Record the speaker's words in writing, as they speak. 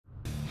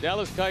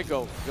Dallas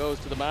Keuchel goes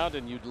to the mound,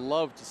 and you'd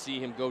love to see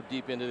him go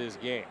deep into this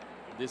game.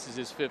 This is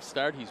his 5th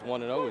start. He's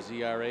 1-0. His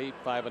ERA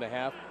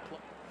 5.5.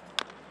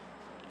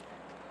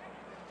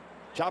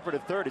 Chopper to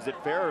third. Is it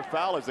fair or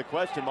foul is the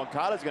question.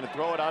 Moncada's going to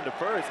throw it on to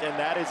first, and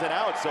that is an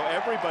out. So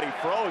everybody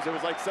froze. It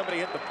was like somebody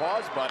hit the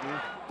pause button.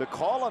 The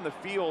call on the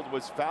field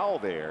was foul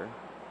there.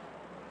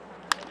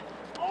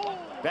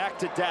 Back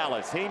to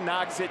Dallas. He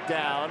knocks it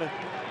down,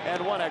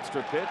 and one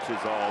extra pitch is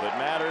all that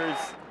matters.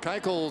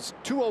 Keuchel's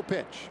 2-0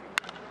 pitch.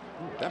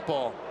 That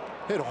ball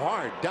hit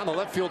hard down the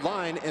left field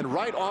line and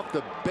right off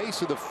the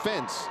base of the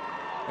fence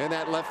in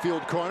that left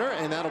field corner,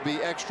 and that'll be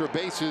extra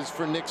bases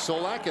for Nick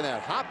Solak, and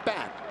that hot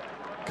bat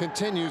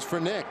continues for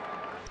Nick.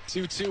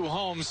 2-2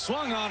 home,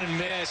 swung on and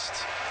missed.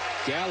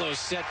 Gallo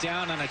set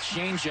down on a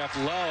changeup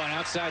low and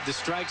outside the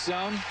strike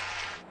zone.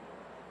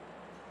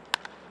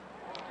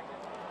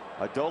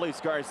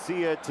 Adolis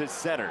Garcia to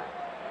center.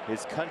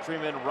 His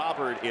countryman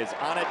Robert is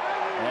on it,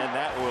 and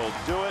that will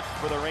do it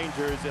for the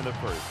Rangers in the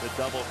first. A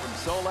double from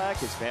Solak.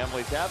 His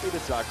family's happy. The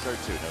Sox are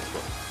too. No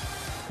score.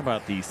 How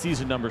about the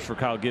season numbers for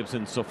Kyle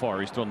Gibson so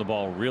far? He's thrown the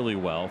ball really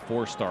well.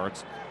 4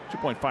 starts,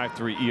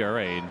 2.53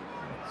 ERA.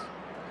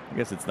 I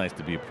guess it's nice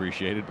to be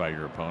appreciated by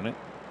your opponent.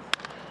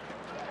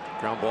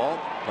 Ground ball,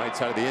 right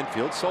side of the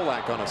infield.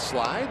 Solak on a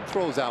slide,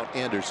 throws out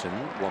Anderson,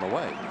 1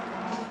 away.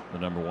 The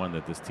number 1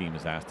 that this team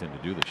has asked him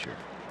to do this year.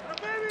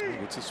 He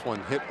gets this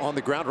one hit on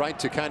the ground right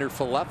to Kiner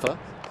Falefa,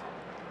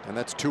 and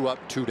that's 2 up,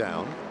 2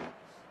 down.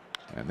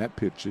 And that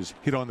pitch is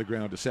hit on the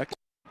ground to second.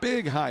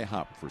 Big high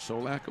hop for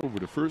Solak over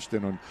to first,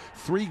 and on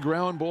 3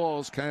 ground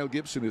balls, Kyle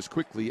Gibson is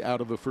quickly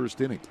out of the first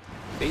inning.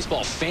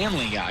 Baseball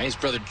family guy. His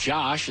brother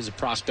Josh is a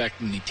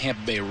prospect in the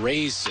Tampa Bay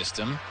Rays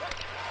system.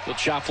 He'll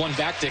chop one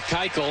back to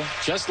Keuchel,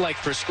 just like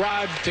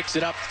prescribed. Picks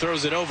it up,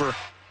 throws it over.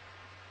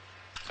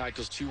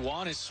 Keuchel's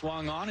 2-1 is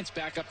swung on. It's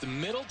back up the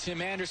middle.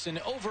 Tim Anderson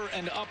over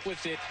and up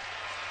with it.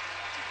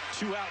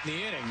 2 out in the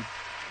inning.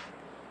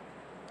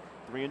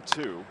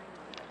 3-2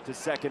 to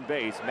second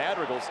base.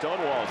 Madrigal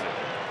stonewalls it.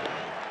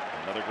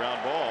 Another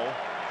ground ball,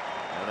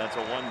 and that's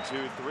a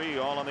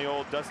 1-2-3 all on the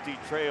old dusty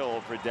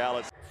trail for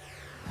Dallas.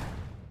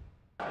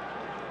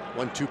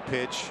 1-2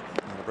 pitch.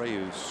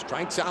 Abreu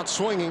strikes out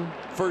swinging.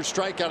 First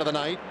strikeout of the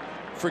night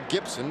for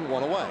Gibson,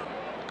 1 away.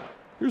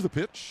 Here's the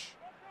pitch.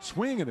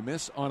 Swing and a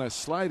miss on a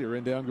slider,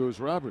 and down goes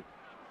Robert.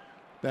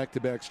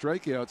 Back-to-back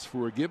strikeouts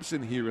for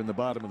Gibson here in the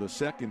bottom of the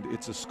second.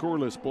 It's a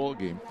scoreless ball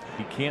game.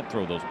 He can't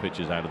throw those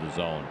pitches out of the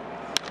zone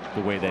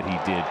the way that he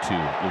did to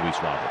Luis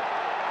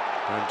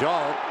Robert.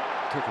 Dahl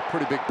took a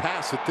pretty big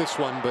pass at this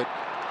one, but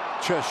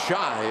just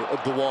shy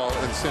of the wall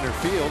in center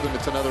field, and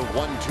it's another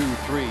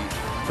 1-2-3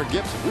 for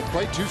Gibson. We've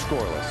played 2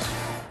 scoreless.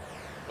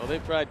 Well,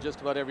 they've tried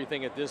just about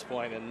everything at this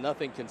point, and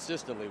nothing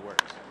consistently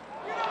works.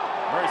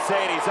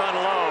 Mercedes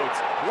unloads.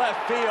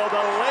 Left field,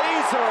 a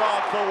laser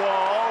off the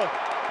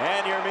wall.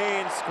 And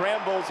Yermin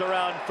scrambles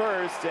around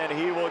first, and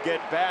he will get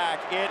back.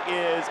 It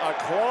is a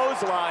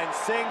clothesline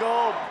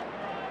single.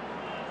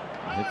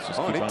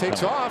 And he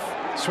takes off.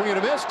 Swing and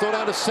a miss. Throw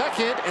down to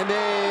second, and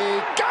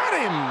they got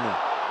him.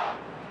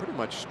 Pretty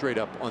much straight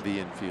up on the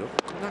infield.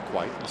 Not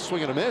quite. A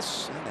swing and a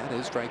miss, and that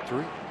is strike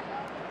 3.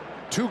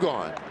 2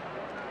 gone.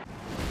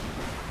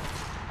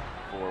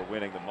 For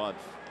winning the month.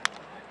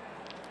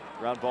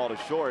 Ground ball to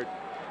short.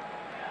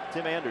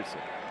 Tim Anderson.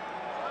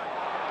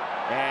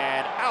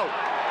 And out.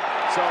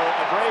 So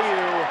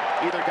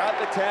Abreu either got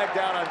the tag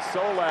down on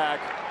Solak,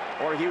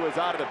 or he was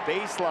out of the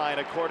baseline,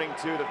 according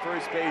to the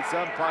first base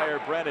umpire,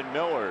 Brendan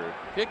Miller.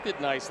 Picked it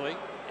nicely,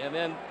 and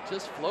then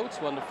just floats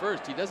one to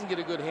first. He doesn't get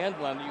a good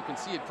handle on it. You can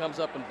see it comes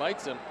up and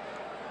bites him.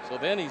 So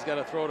then he's got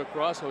to throw it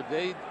across.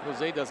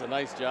 Jose does a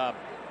nice job.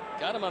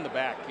 Got him on the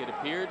back, it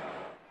appeared.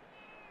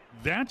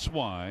 That's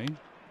why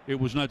it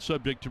was not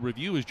subject to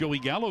review, as Joey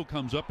Gallo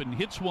comes up and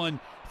hits one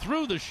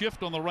through the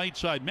shift on the right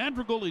side.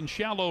 Madrigal in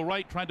shallow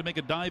right tried to make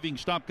a diving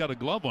stop, got a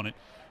glove on it,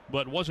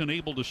 but wasn't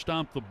able to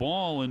stop the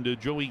ball, and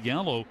Joey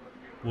Gallo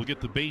will get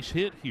the base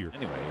hit here.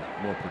 Anyway,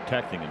 more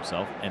protecting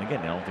himself, and again,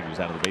 I don't think he was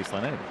out of the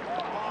baseline anyway.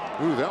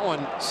 Ooh, that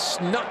one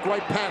snuck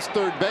right past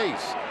third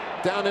base,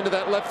 down into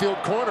that left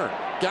field corner.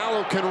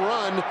 Gallo can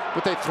run,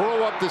 but they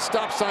throw up the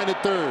stop sign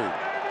at third,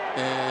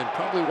 and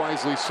probably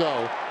wisely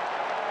so.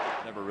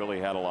 Never really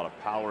had a lot of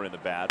power in the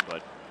bat,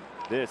 but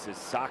this is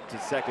socked to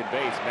second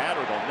base.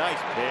 Madrigal, nice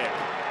pick.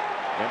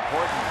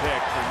 Important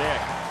pick for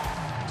Nick.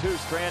 2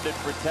 stranded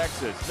for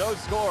Texas. No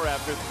score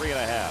after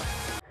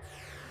 3.5.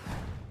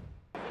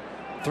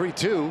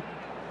 3-2.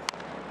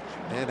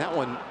 And that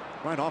one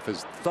right off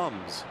his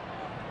thumbs.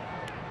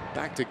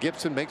 Back to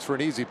Gibson, makes for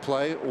an easy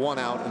play. 1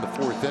 out in the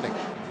 4th inning.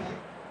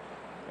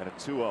 And a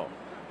 2-0.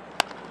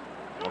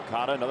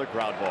 Okada, another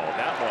ground ball.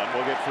 That one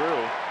will get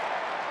through.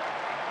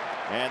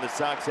 And the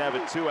Sox have a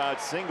 2-out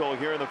single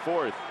here in the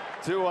 4th.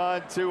 2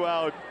 on, 2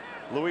 out.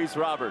 Luis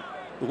Robert.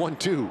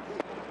 1-2.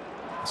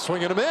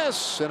 Swing and a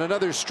miss, and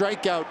another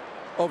strikeout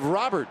of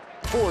Robert.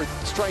 4th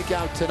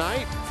strikeout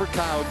tonight for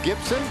Kyle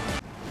Gibson.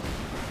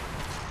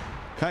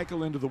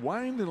 Keuchel into the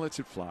wind and lets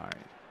it fly.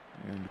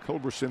 And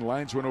Culberson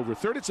lines one over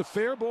third. It's a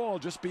fair ball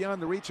just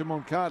beyond the reach of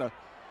Moncada.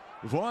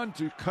 Vaughn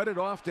to cut it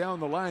off down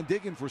the line.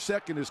 Digging for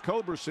second is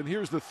Culberson.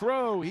 Here's the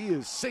throw. He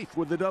is safe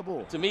with the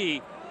double. To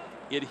me,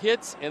 it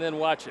hits and then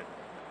watch it.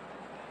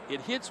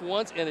 It hits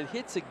once and it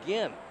hits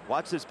again.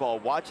 Watch this ball.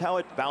 Watch how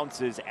it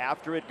bounces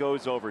after it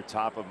goes over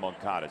top of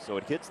Moncada. So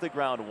it hits the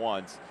ground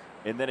once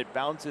and then it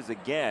bounces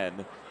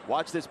again.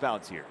 Watch this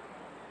bounce here.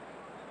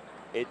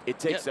 It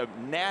takes a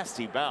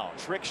nasty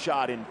bounce. Trick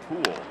shot in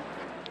pool.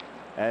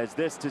 As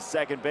this to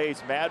second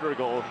base,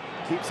 Madrigal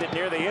keeps it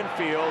near the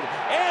infield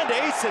and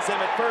aces him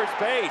at first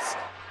base.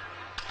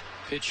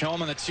 Pitch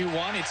home on the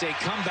 2-1. It's a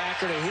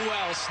comebacker to who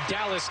else?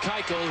 Dallas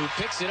Keuchel, who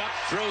picks it up,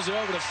 throws it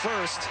over to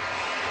first.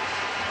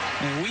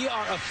 And we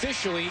are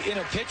officially in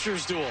a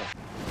pitcher's duel.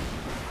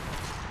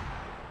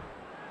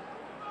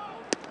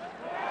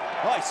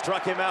 Oh, he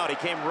struck him out. He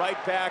came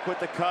right back with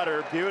the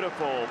cutter.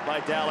 Beautiful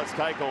by Dallas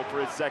Keuchel for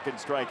his second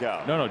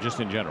strikeout. No, just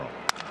in general.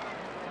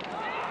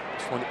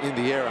 This one in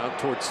the air out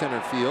towards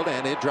center field,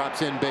 and it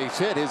drops in, base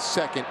hit. His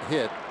second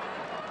hit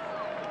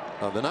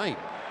of the night.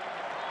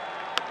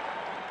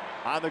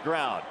 On the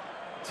ground,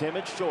 Tim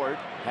at short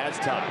has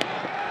time.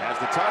 Has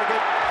the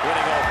target,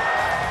 hitting over.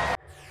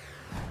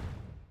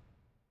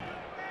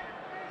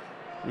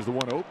 Here's the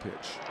 1-0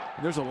 pitch.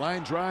 And there's a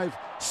line drive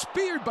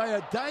speared by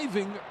a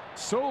diving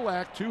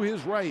Solak to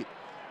his right.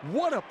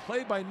 What a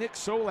play by Nick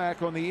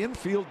Solak on the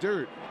infield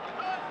dirt.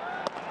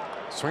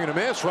 Swing and a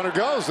miss. Runner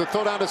goes. The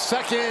throw down to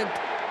second.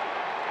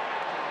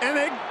 And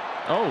they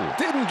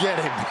didn't get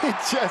him. He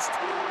just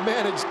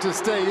managed to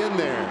stay in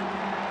there.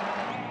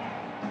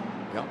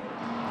 Yep.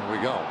 There we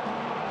go.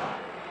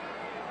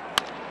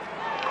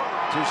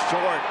 Too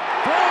short.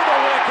 Through the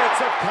wickets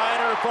of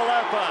Kiner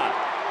Falefa.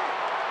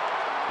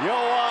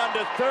 Yoan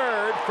to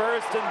third.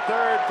 First and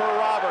third for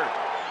Robert.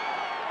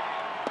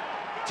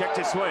 Check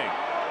to swing.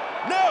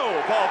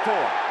 No! Ball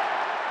four.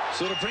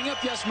 So to bring up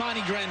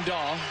Yasmani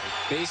Grandal,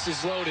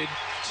 bases loaded,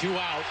 2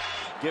 out.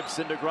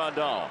 Gibson to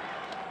Grandal.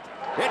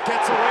 It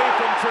gets away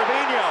from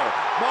Trevino.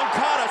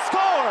 Moncada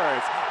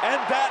scores! And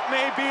that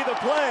may be the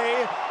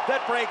play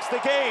that breaks the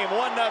game.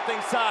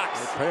 1-0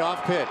 Sox.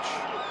 Payoff pitch.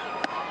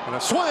 And a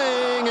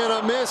swing and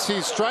a miss.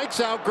 He strikes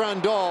out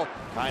Grandal.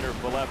 Kiner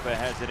Falefa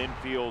has an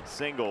infield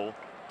single.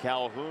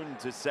 Calhoun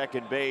to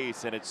second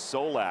base, and it's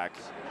Solak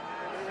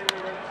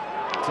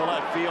to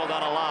left field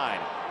on a line.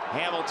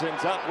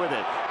 Hamilton's up with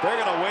it. They're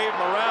going to wave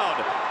him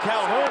around.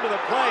 Calhoun to the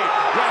plate.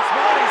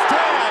 Yasmani's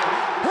tag.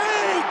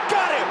 He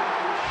got him!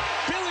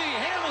 Billy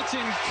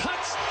Hamilton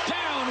cuts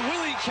down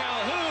Willie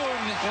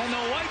Calhoun, and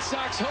the White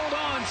Sox hold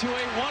on to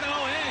a 1-0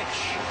 edge.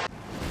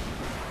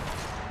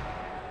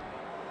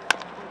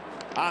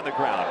 On the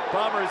ground.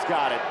 Bummer's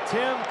got it.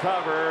 Tim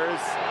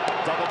covers.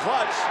 Double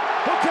clutch.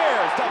 Who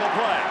cares? Double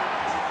play.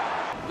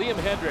 Liam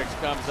Hendricks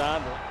comes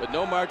on, but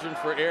no margin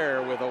for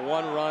error with a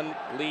 1-run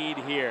lead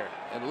here.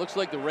 And it looks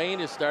like the rain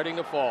is starting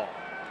to fall.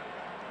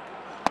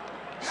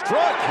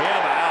 Struck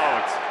him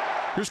out.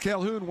 Here's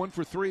Calhoun, 1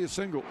 for 3, a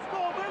single.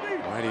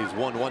 Right, he's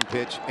 1-1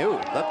 pitch. Ew,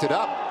 left it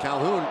up.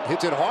 Calhoun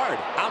hits it hard.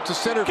 Out to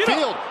center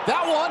field.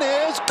 That one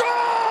is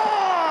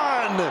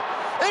gone!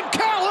 And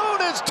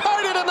Calhoun is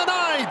tied it in the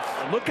ninth.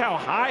 And look how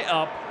high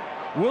up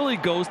Willie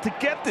goes to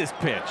get this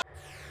pitch.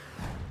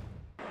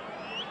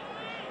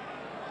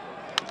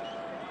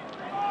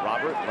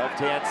 Robert,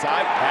 left-hand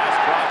side, pass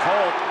Brock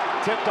Holt,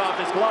 tipped off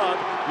his glove.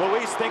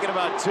 Luis thinking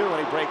about 2,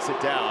 and he breaks it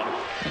down.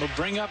 It'll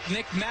bring up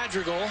Nick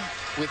Madrigal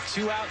with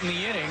 2 out in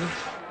the inning.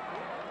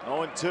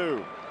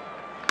 0-2.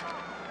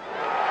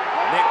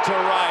 Nick to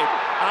right,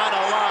 on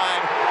a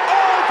line,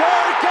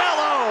 over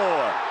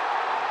Gallo!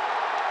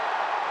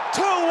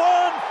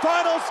 2-1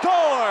 final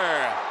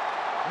score.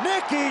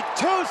 Nicky,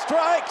 2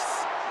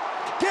 strikes,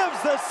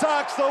 gives the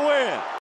Sox the win.